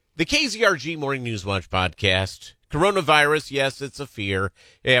The KZRG Morning News Watch podcast. Coronavirus, yes, it's a fear.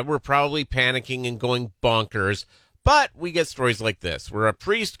 Yeah, we're probably panicking and going bonkers. But we get stories like this, where a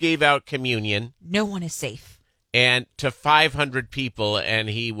priest gave out communion. No one is safe. And to 500 people, and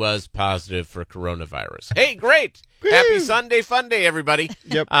he was positive for coronavirus. Hey, great. Happy Sunday, fun day, everybody.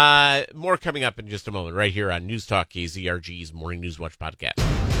 Yep. More coming up in just a moment, right here on News Talk KZRG's Morning News Watch podcast.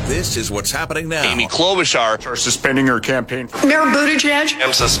 This is what's happening now. Amy Klobuchar are suspending her campaign. Mayor Buttigieg.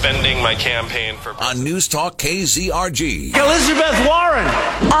 I'm suspending my campaign for on News Talk KZRG. Elizabeth Warren.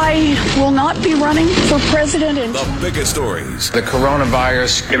 I will not be running for president. The biggest stories. The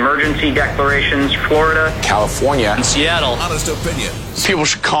coronavirus. Emergency declarations, Florida, California. in Seattle. Honest opinions. People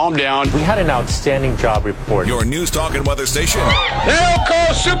should calm down. We had an outstanding job report. Your News Talk and weather station. They don't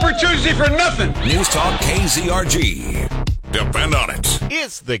call Super Tuesday for nothing. News Talk KZRG. Depend on it.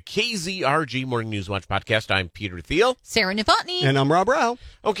 It's the KZRG Morning News Watch podcast. I'm Peter Thiel. Sarah Novotny. And I'm Rob Rao.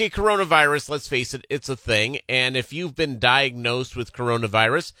 Okay, coronavirus, let's face it, it's a thing. And if you've been diagnosed with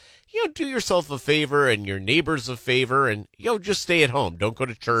coronavirus, do yourself a favor and your neighbors a favor and, just stay at home. Don't go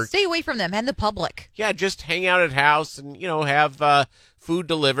to church. Stay away from them and the public. Yeah, just hang out at house and, have food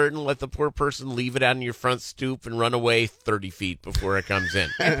delivered and let the poor person leave it on your front stoop and run away 30 feet before it comes in.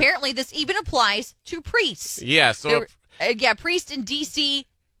 And apparently this even applies to priests. Yeah, so... priest in D.C.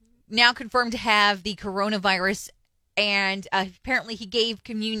 now confirmed to have the coronavirus, and apparently he gave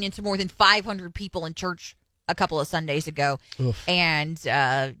communion to more than 500 people in church a couple of Sundays ago. Oof. And,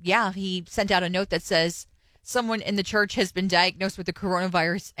 he sent out a note that says, someone in the church has been diagnosed with the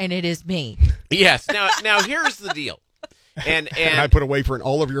coronavirus, and it is me. Yes. Now here's the deal. And I put away for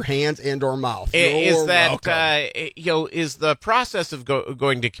all of your hands and or mouth. Is the process of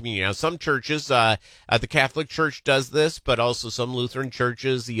going to communion? Now, some churches, the Catholic Church does this, but also some Lutheran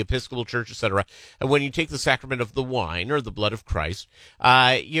churches, the Episcopal Church, etc. And when you take the sacrament of the wine or the blood of Christ,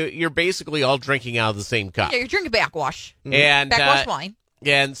 you're basically all drinking out of the same cup. Yeah, you're drinking backwash. And backwash wine.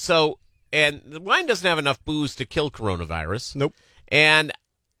 And the wine doesn't have enough booze to kill coronavirus. Nope. And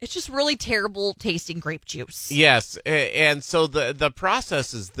it's just really terrible tasting grape juice. Yes, and so the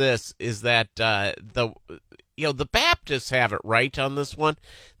process is that the Baptists have it right on this one.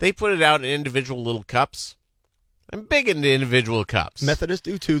 They put it out in individual little cups. I'm big into individual cups. Methodists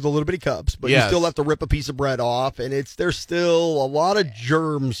do too, the little bitty cups, but yes. You still have to rip a piece of bread off, and there's still a lot of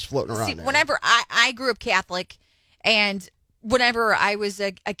germs floating around there. Whenever I grew up Catholic, and whenever I was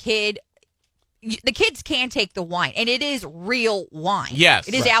a kid, the kids can take the wine, and it is real wine. Yes.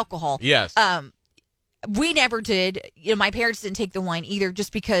 It is alcohol. Yes. We never did. My parents didn't take the wine either,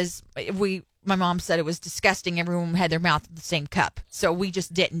 just because my mom said it was disgusting. Everyone had their mouth in the same cup, so we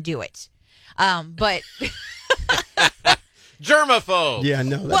just didn't do it. But germaphobe. Yeah,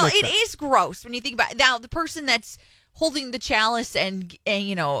 no. Well, it is gross when you think about it. Now, the person that's holding the chalice and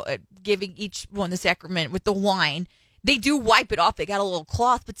giving each one the sacrament with the wine, they do wipe it off. They got a little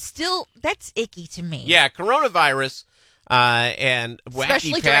cloth, but still, that's icky to me. Yeah, coronavirus and wacky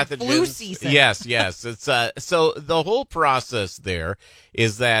especially pathogens. during flu season. Yes. It's so the whole process there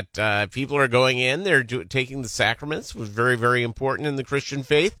is that people are going in, they're taking the sacraments, which is very, very important in the Christian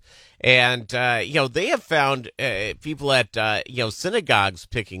faith, and they have found people at synagogues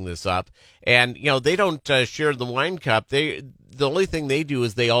picking this up, and they don't share the wine cup. The only thing they do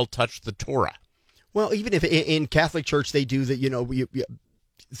is they all touch the Torah. Well, even if in Catholic Church they do that,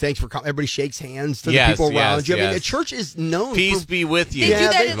 thanks for coming. Everybody shakes hands to the people around you. I mean, the church is known. Peace be with you. They do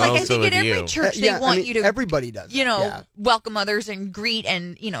that. I think at every church they want you to. Everybody does. Welcome others and greet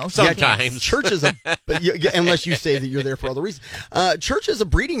and sometimes church is unless you say that you're there for other reasons. Church is a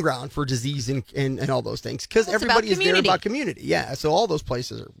breeding ground for disease and all those things because everybody is there about community. Yeah, so all those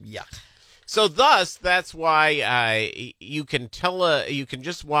places are yuck. So thus, that's why you can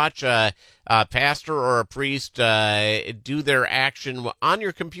just watch a pastor or a priest do their action on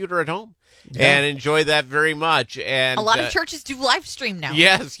your computer at home and enjoy that very much. And a lot of churches do live stream now.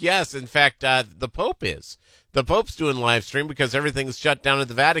 Yes. In fact, the Pope is. The Pope's doing live stream because everything's shut down at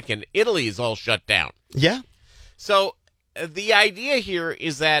the Vatican. Italy is all shut down. Yeah. So the idea here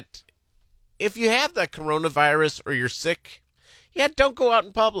is that if you have the coronavirus or you're sick, don't go out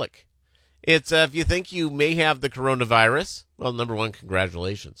in public. It's if you think you may have the coronavirus, well, number one,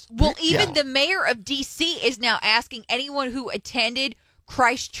 congratulations. Well, even the mayor of D.C. is now asking anyone who attended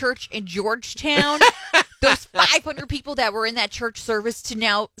Christ Church in Georgetown, those 500 people that were in that church service, to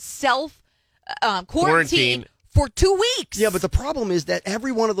now self-quarantine for 2 weeks. Yeah, but the problem is that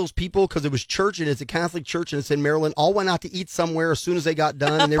every one of those people, because it was church and it's a Catholic church and it's in Maryland, all went out to eat somewhere as soon as they got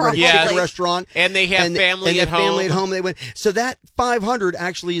done, and they were at a chicken restaurant. And they have family at home. Family at home. They went. So that 500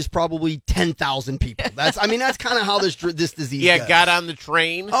 actually is probably 10,000 people. That's kind of how this disease goes. Got on the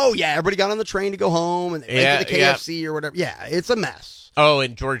train. Oh, yeah, everybody got on the train to go home and they went to the KFC or whatever. Yeah, it's a mess. Oh,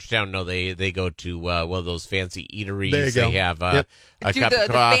 in Georgetown, no, they go to one of those fancy eateries. There you go. They have Yep. a Do cup of the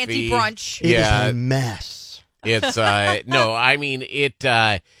coffee. fancy brunch. It is a mess. It's no, I mean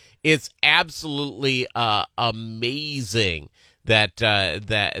it's absolutely amazing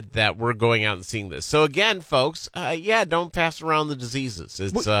that we're going out and seeing this. So again, folks, don't pass around the diseases.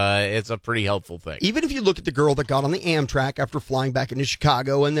 It's a pretty helpful thing. Even if you look at the girl that got on the Amtrak after flying back into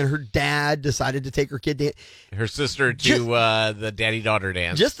Chicago, and then her dad decided to take her kid her sister to the daddy-daughter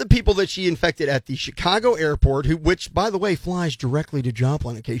dance. Just the people that she infected at the Chicago airport, which, by the way, flies directly to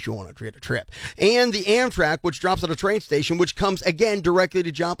Joplin in case you want to get a trip, and the Amtrak, which drops at a train station, which comes, again, directly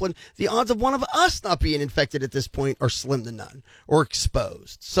to Joplin, the odds of one of us not being infected at this point are slim to none or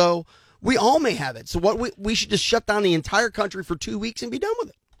exposed. So we all may have it. So we should just shut down the entire country for 2 weeks and be done with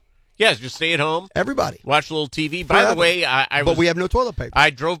it. Yeah, just stay at home. Everybody. Watch a little TV. By the way, but we have no toilet paper.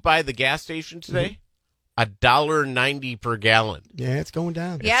 I drove by the gas station today. $1.90 per gallon. Yeah, it's going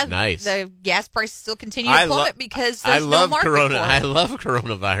down. Yeah, it's nice. The gas prices still continue to plummet because there's no market for it. I love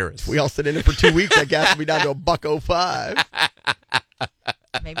coronavirus. We all sit in it for 2 weeks. That gas will be down to $1.05.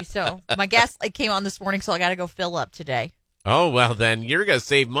 Maybe so. My gas light came on this morning, so I got to go fill up today. Oh, well, then you're going to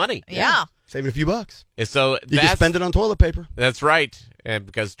save money. Yeah. Saving a few bucks. So you can spend it on toilet paper. That's right. And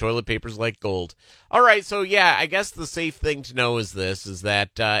because toilet paper's like gold. All right. So, yeah, I guess the safe thing to know is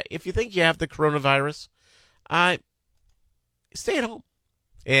that if you think you have the coronavirus, stay at home.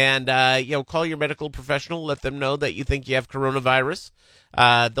 And, call your medical professional. Let them know that you think you have coronavirus.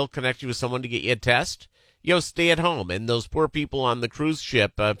 They'll connect you with someone to get you a test. Stay at home. And those poor people on the cruise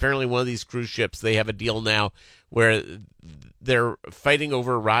ship, apparently one of these cruise ships, they have a deal now where they're fighting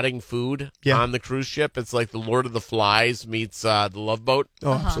over rotting food on the cruise ship. It's like the Lord of the Flies meets the Love Boat.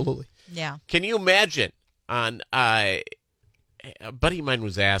 Oh, absolutely. Yeah. Can you imagine a buddy of mine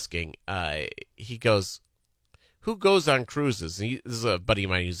was asking, he goes, who goes on cruises? And this is a buddy of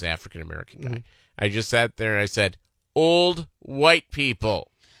mine who's an African-American guy. Mm-hmm. I just sat there and I said, old white people.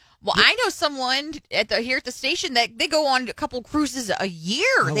 Well, I know someone here at the station that they go on a couple cruises a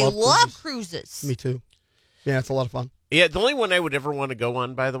year. They love cruises. Me too. Yeah, it's a lot of fun. Yeah, the only one I would ever want to go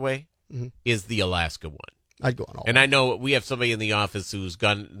on, by the way, is the Alaska one. I'd go on all. And I know we have somebody in the office who's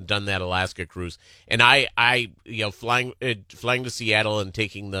done that Alaska cruise, and I flying to Seattle and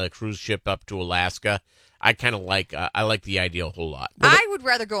taking the cruise ship up to Alaska. I kind of like the idea a whole lot. I would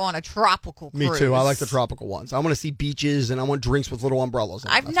rather go on a tropical cruise. Me too. I like the tropical ones. I want to see beaches and I want drinks with little umbrellas.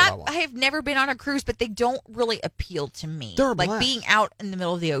 I have never been on a cruise, but they don't really appeal to me. They're like being out in the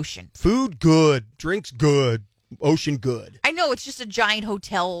middle of the ocean. Food good, drinks good, ocean good. I know it's just a giant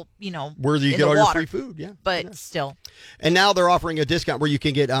hotel, where you get all your free food, yeah. But still. And now they're offering a discount where you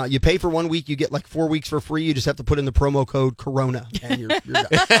can get, you pay for 1 week, you get like 4 weeks for free. You just have to put in the promo code Corona, and you're done.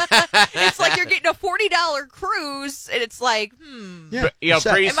 It's like you're getting a $40 cruise, and it's like, Yeah,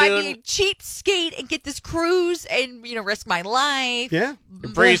 am I being cheapskate and get this cruise and risk my life? Yeah.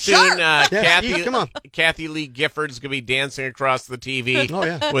 Pretty soon, come on. Kathy Lee Gifford's gonna be dancing across the TV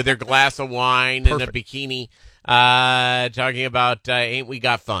yeah. with her glass of wine and a bikini, talking about ain't we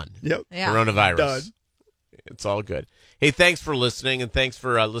got fun? Yep. Yeah. Coronavirus. Done. It's all good. Hey, thanks for listening, and thanks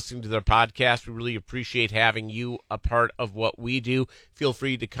for listening to their podcast. We really appreciate having you a part of what we do. Feel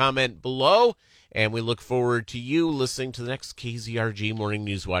free to comment below, and we look forward to you listening to the next KZRG Morning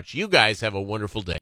News Watch. You guys have a wonderful day.